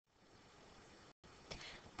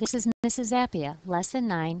This is Mrs. Zappia, Lesson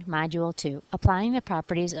 9, Module 2, Applying the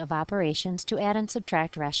Properties of Operations to Add and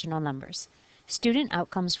Subtract Rational Numbers. Student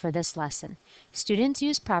outcomes for this lesson. Students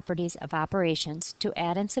use properties of operations to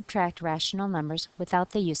add and subtract rational numbers without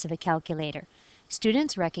the use of a calculator.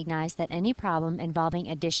 Students recognize that any problem involving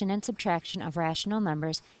addition and subtraction of rational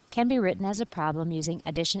numbers can be written as a problem using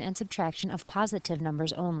addition and subtraction of positive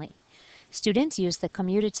numbers only. Students use the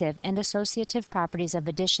commutative and associative properties of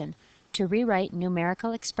addition to rewrite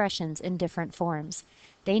numerical expressions in different forms.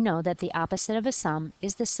 They know that the opposite of a sum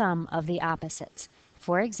is the sum of the opposites.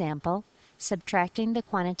 For example, subtracting the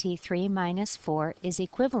quantity 3 minus 4 is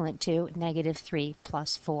equivalent to negative 3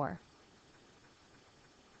 plus 4.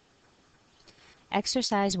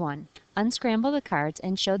 Exercise 1. Unscramble the cards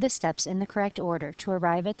and show the steps in the correct order to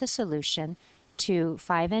arrive at the solution to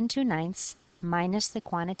 5 and 2/9 minus the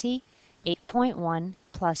quantity 8.1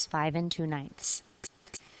 plus 5 and 2/9.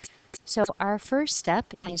 So our first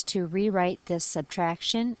step is to rewrite this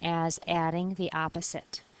subtraction as adding the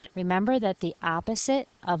opposite. Remember that the opposite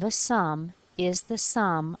of a sum is the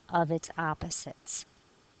sum of its opposites.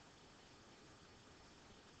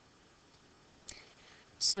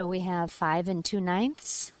 So we have 5 and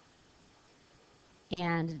 2/9,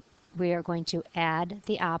 and we are going to add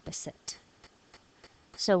the opposite.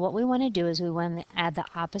 So what we want to do is we want to add the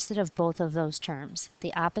opposite of both of those terms.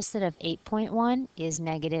 The opposite of 8.1 is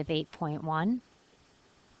negative 8.1.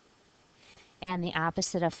 And the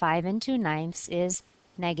opposite of 5 and 2/9 is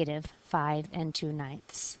negative 5 and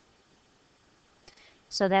 2/9.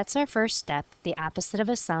 So that's our first step. The opposite of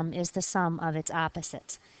a sum is the sum of its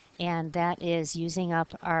opposites. And that is using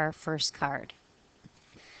up our first card.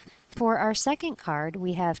 For our second card,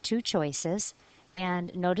 we have two choices.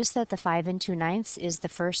 And notice that the 5 and 2/9 is the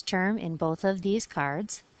first term in both of these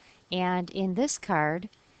cards. And in this card,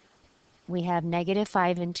 we have negative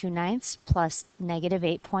 5 and 2/9 plus negative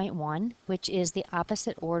 8.1, which is the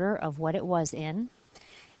opposite order of what it was in.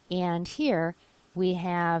 And here we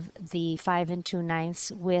have the 5 and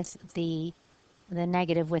 2/9 with the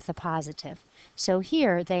negative with the positive. So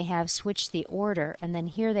here they have switched the order, and then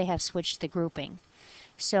here they have switched the grouping.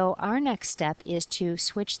 So our next step is to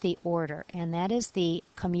switch the order, and that is the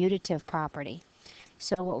commutative property.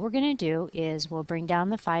 So what we're going to do is we'll bring down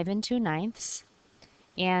the 5 and 2/9,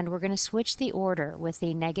 and we're going to switch the order with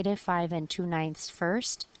the negative 5 and 2/9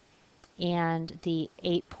 first and the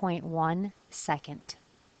 8.1 second.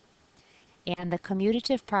 And the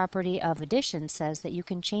commutative property of addition says that you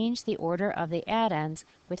can change the order of the addends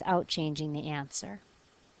without changing the answer.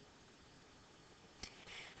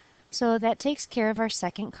 So that takes care of our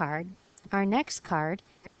second card. Our next card,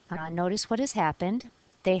 notice what has happened.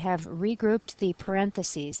 They have regrouped the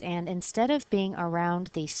parentheses, and instead of being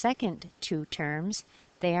around the second two terms,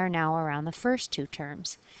 they are now around the first two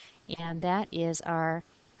terms. And that is our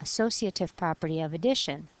associative property of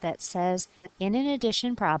addition that says in an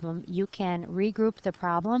addition problem, you can regroup the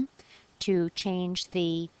problem to change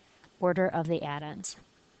the order of the addends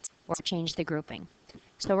or change the grouping.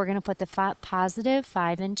 So we're going to put the positive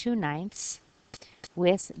 5 and 2/9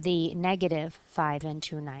 with the negative 5 and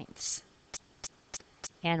 2/9.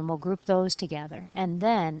 And we'll group those together and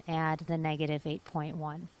then add the negative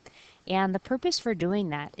 8.1. And the purpose for doing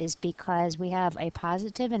that is because we have a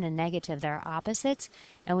positive and a negative that are opposites,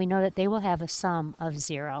 and we know that they will have a sum of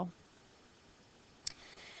 0.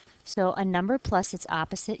 So a number plus its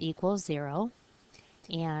opposite equals 0.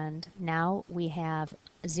 And now we have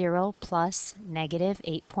 0 plus negative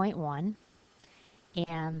 8.1,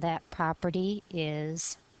 and that property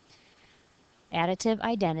is additive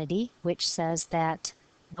identity, which says that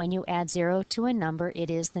when you add 0 to a number, it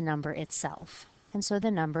is the number itself. And so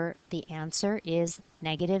the answer is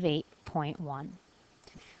negative 8.1.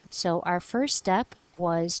 So our first step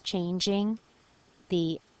was changing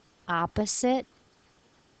the opposite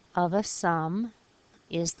of a sum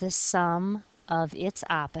is the sum of its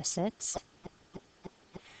opposites.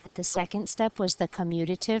 The second step was the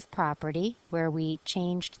commutative property, where we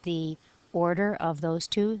changed the order of those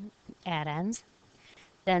two addends.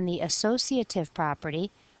 Then the associative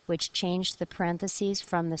property, which changed the parentheses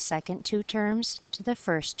from the second two terms to the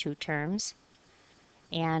first two terms.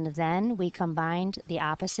 And then we combined the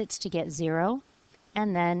opposites to get 0,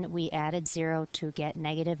 and then we added 0 to get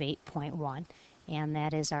negative 8.1, and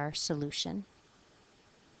that is our solution.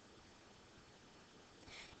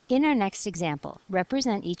 In our next example,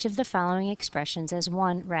 represent each of the following expressions as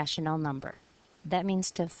one rational number. That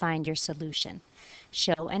means to find your solution.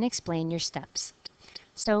 Show and explain your steps.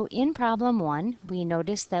 So in problem 1, we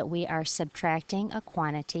notice that we are subtracting a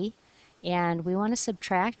quantity, and we want to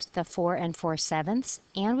subtract the 4 and 4/7,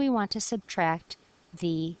 and we want to subtract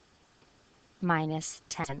the minus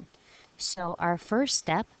 10. So our first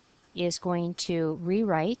step is going to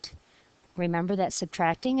rewrite. Remember that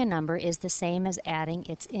subtracting a number is the same as adding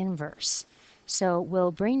its inverse. So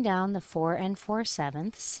we'll bring down the 4 and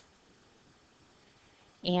 4/7,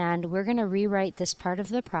 and we're going to rewrite this part of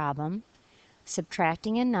the problem.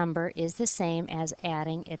 Subtracting a number is the same as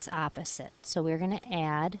adding its opposite. So we're going to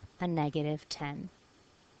add a negative 10.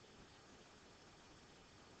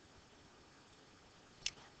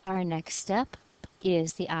 Our next step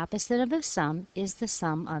is the opposite of a sum is the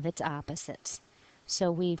sum of its opposites.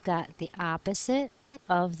 So we've got the opposite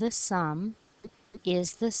of the sum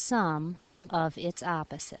is the sum of its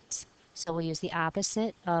opposites. So we'll use the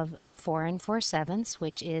opposite of 4 and 4/7,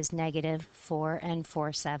 which is negative 4 and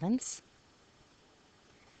 4/7,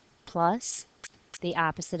 plus the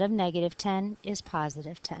opposite of negative 10 is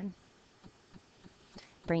positive 10.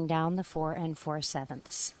 Bring down the 4 and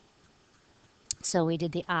 4/7. So we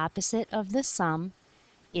did the opposite of the sum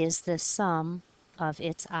is the sum of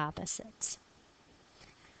its opposites.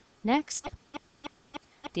 Next,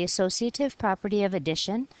 the associative property of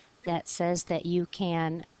addition that says that you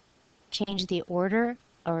can change the order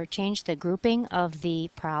or change the grouping of the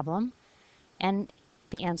problem and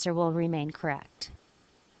the answer will remain correct.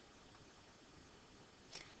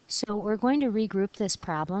 So we're going to regroup this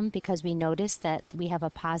problem because we notice that we have a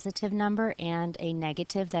positive number and a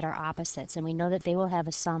negative that are opposites, and we know that they will have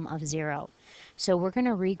a sum of 0. So we're going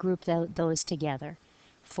to regroup those together.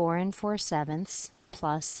 4 and 4/7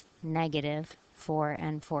 plus negative 4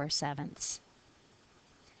 and 4/7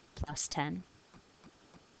 plus 10.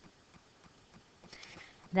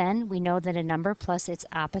 Then we know that a number plus its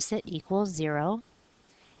opposite equals 0.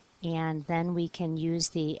 And then we can use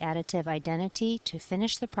the additive identity to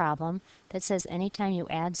finish the problem that says anytime you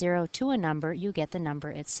add 0 to a number, you get the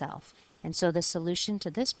number itself. And so the solution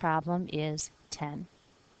to this problem is 10.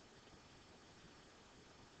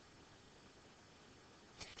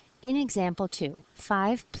 In example 2,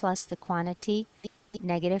 5 plus the quantity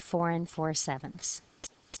negative 4 and 4/7.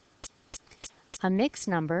 A mixed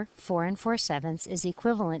number, 4 and 4/7, is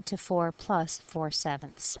equivalent to 4 plus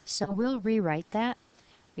 4/7. So we'll rewrite that.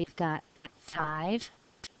 We've got 5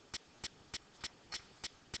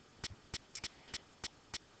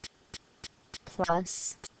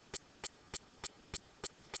 plus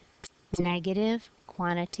negative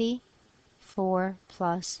quantity 4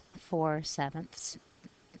 plus 4/7.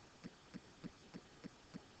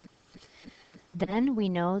 Then we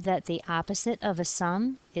know that the opposite of a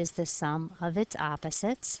sum is the sum of its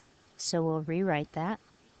opposites. So we'll rewrite that.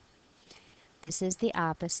 This is the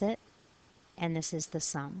opposite, and this is the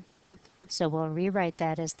sum. So we'll rewrite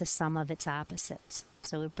that as the sum of its opposites.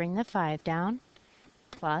 So we bring the 5 down,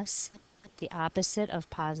 plus the opposite of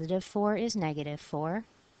positive 4 is negative 4,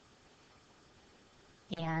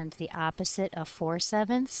 and the opposite of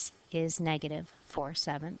 4/7 is negative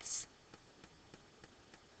 4/7.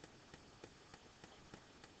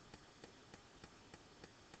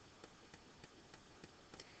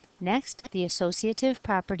 Next, the associative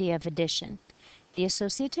property of addition. The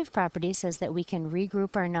associative property says that we can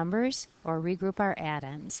regroup our numbers or regroup our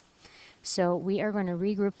addends. So we are going to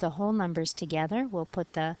regroup the whole numbers together. We'll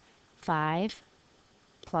put the 5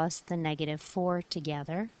 plus the negative 4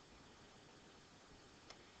 together,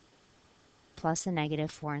 plus a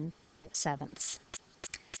negative 4/7.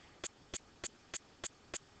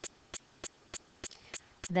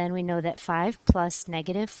 Then we know that 5 plus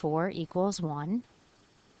negative 4 equals 1.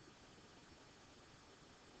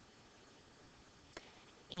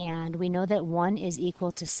 And we know that 1 is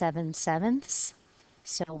equal to 7/7.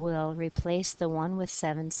 So we'll replace the 1 with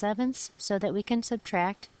 7/7 so that we can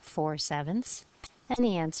subtract 4/7. And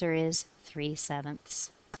the answer is 3/7.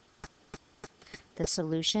 The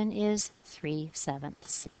solution is 3/7.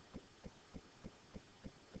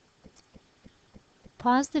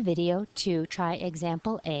 Pause the video to try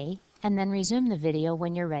example A and then resume the video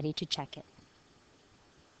when you're ready to check it.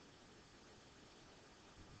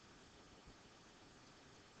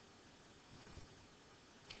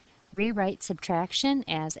 Rewrite subtraction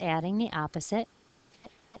as adding the opposite.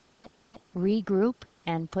 Regroup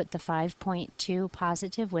and put the 5.2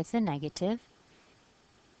 positive with the negative.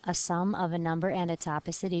 A sum of a number and its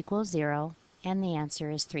opposite equals 0, and the answer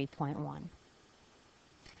is 3.1.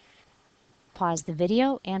 Pause the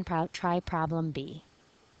video and try problem B.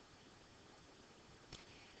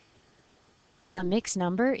 A mixed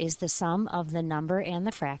number is the sum of the number and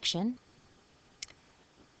the fraction.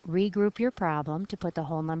 Regroup your problem to put the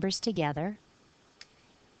whole numbers together.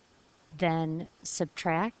 Then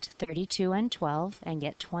subtract 32 and 12 and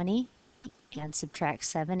get 20, and subtract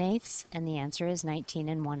 7/8, and the answer is 19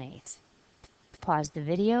 1/8. Pause the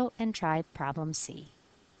video and try problem C.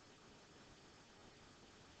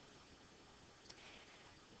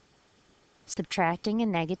 Subtracting a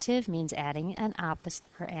negative means adding an opposite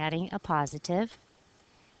or adding a positive.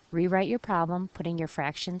 Rewrite your problem, putting your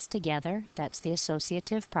fractions together. That's the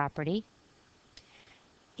associative property.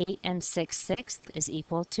 8 and 6/6 is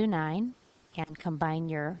equal to 9. And combine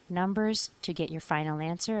your numbers to get your final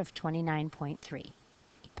answer of 29.3.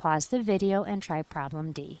 Pause the video and try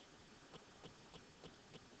problem D.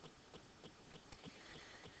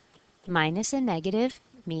 Minus a negative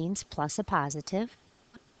means plus a positive.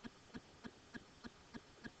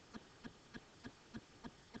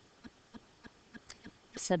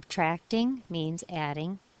 Subtracting means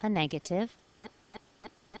adding a negative.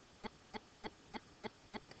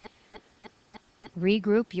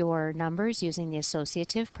 Regroup your numbers using the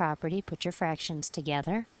associative property. Put your fractions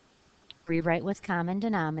together. Rewrite with common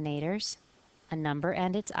denominators. A number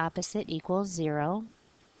and its opposite equals 0.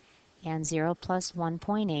 And 0 plus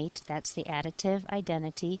 1.8, that's the additive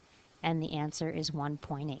identity, and the answer is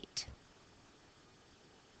 1.8.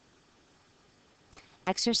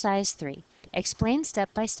 Exercise 3. Explain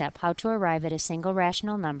step by step how to arrive at a single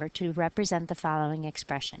rational number to represent the following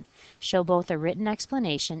expression. Show both a written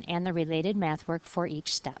explanation and the related math work for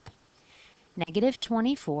each step. Negative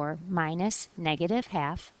 24 minus negative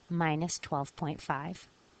half minus 12.5.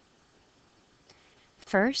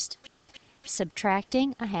 First,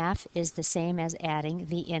 subtracting a half is the same as adding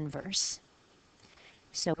the inverse.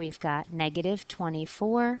 So we've got negative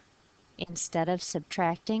 24. Instead of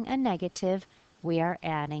subtracting a negative, we are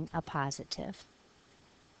adding a positive,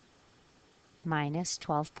 minus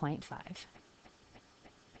 12.5.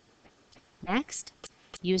 Next,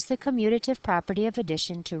 use the commutative property of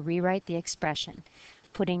addition to rewrite the expression,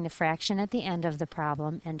 putting the fraction at the end of the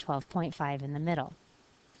problem and 12.5 in the middle.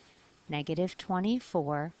 Negative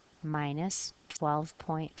 24 minus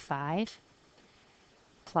 12.5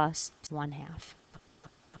 plus 1/2.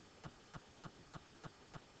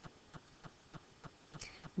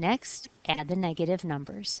 Next, add the negative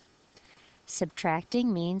numbers.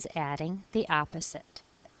 Subtracting means adding the opposite.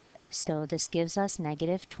 So this gives us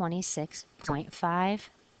negative 26.5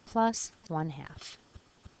 plus 1/2.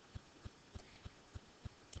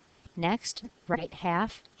 Next, write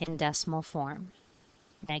half in decimal form.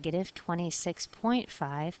 Negative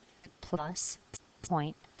 26.5 plus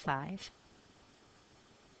 0.5.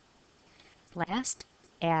 Last,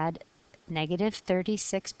 add negative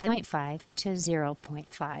 36.5 to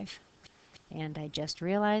 0.5. And I just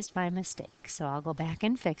realized my mistake, so I'll go back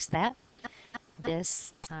and fix that.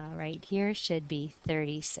 This right here should be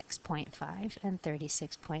 36.5 and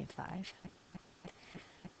 36.5.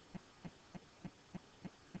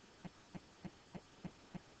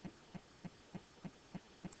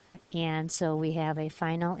 And so we have a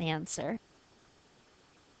final answer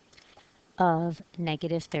of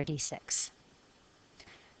negative 36.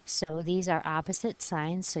 So these are opposite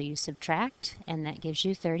signs, so you subtract, and that gives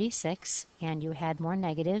you 36, and you had more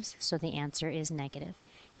negatives, so the answer is negative.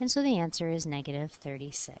 And so the answer is negative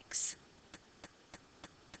 36.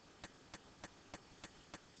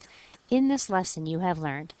 In this lesson, you have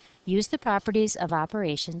learned, use the properties of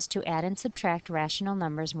operations to add and subtract rational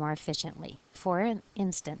numbers more efficiently. For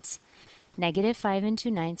instance, negative 5 and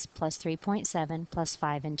 2/9 plus 3.7 plus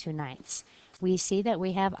 5 and 2/9. We see that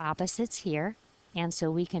we have opposites here, and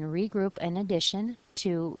so we can regroup an addition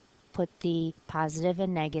to put the positive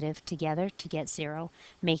and negative together to get 0,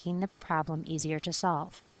 making the problem easier to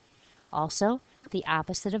solve. Also, the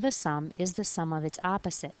opposite of a sum is the sum of its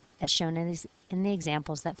opposite, as shown in the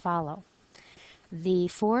examples that follow. The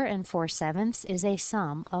 4 and 4/7 is a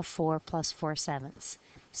sum of 4 plus 4/7.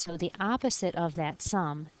 So the opposite of that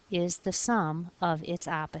sum is the sum of its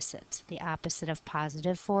opposites. The opposite of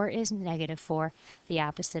positive 4 is negative 4. The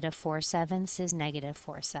opposite of 4/7 is negative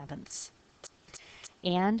 4/7.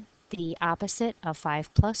 And the opposite of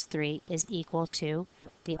 5 plus 3 is equal to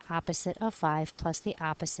the opposite of 5 plus the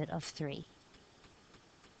opposite of 3.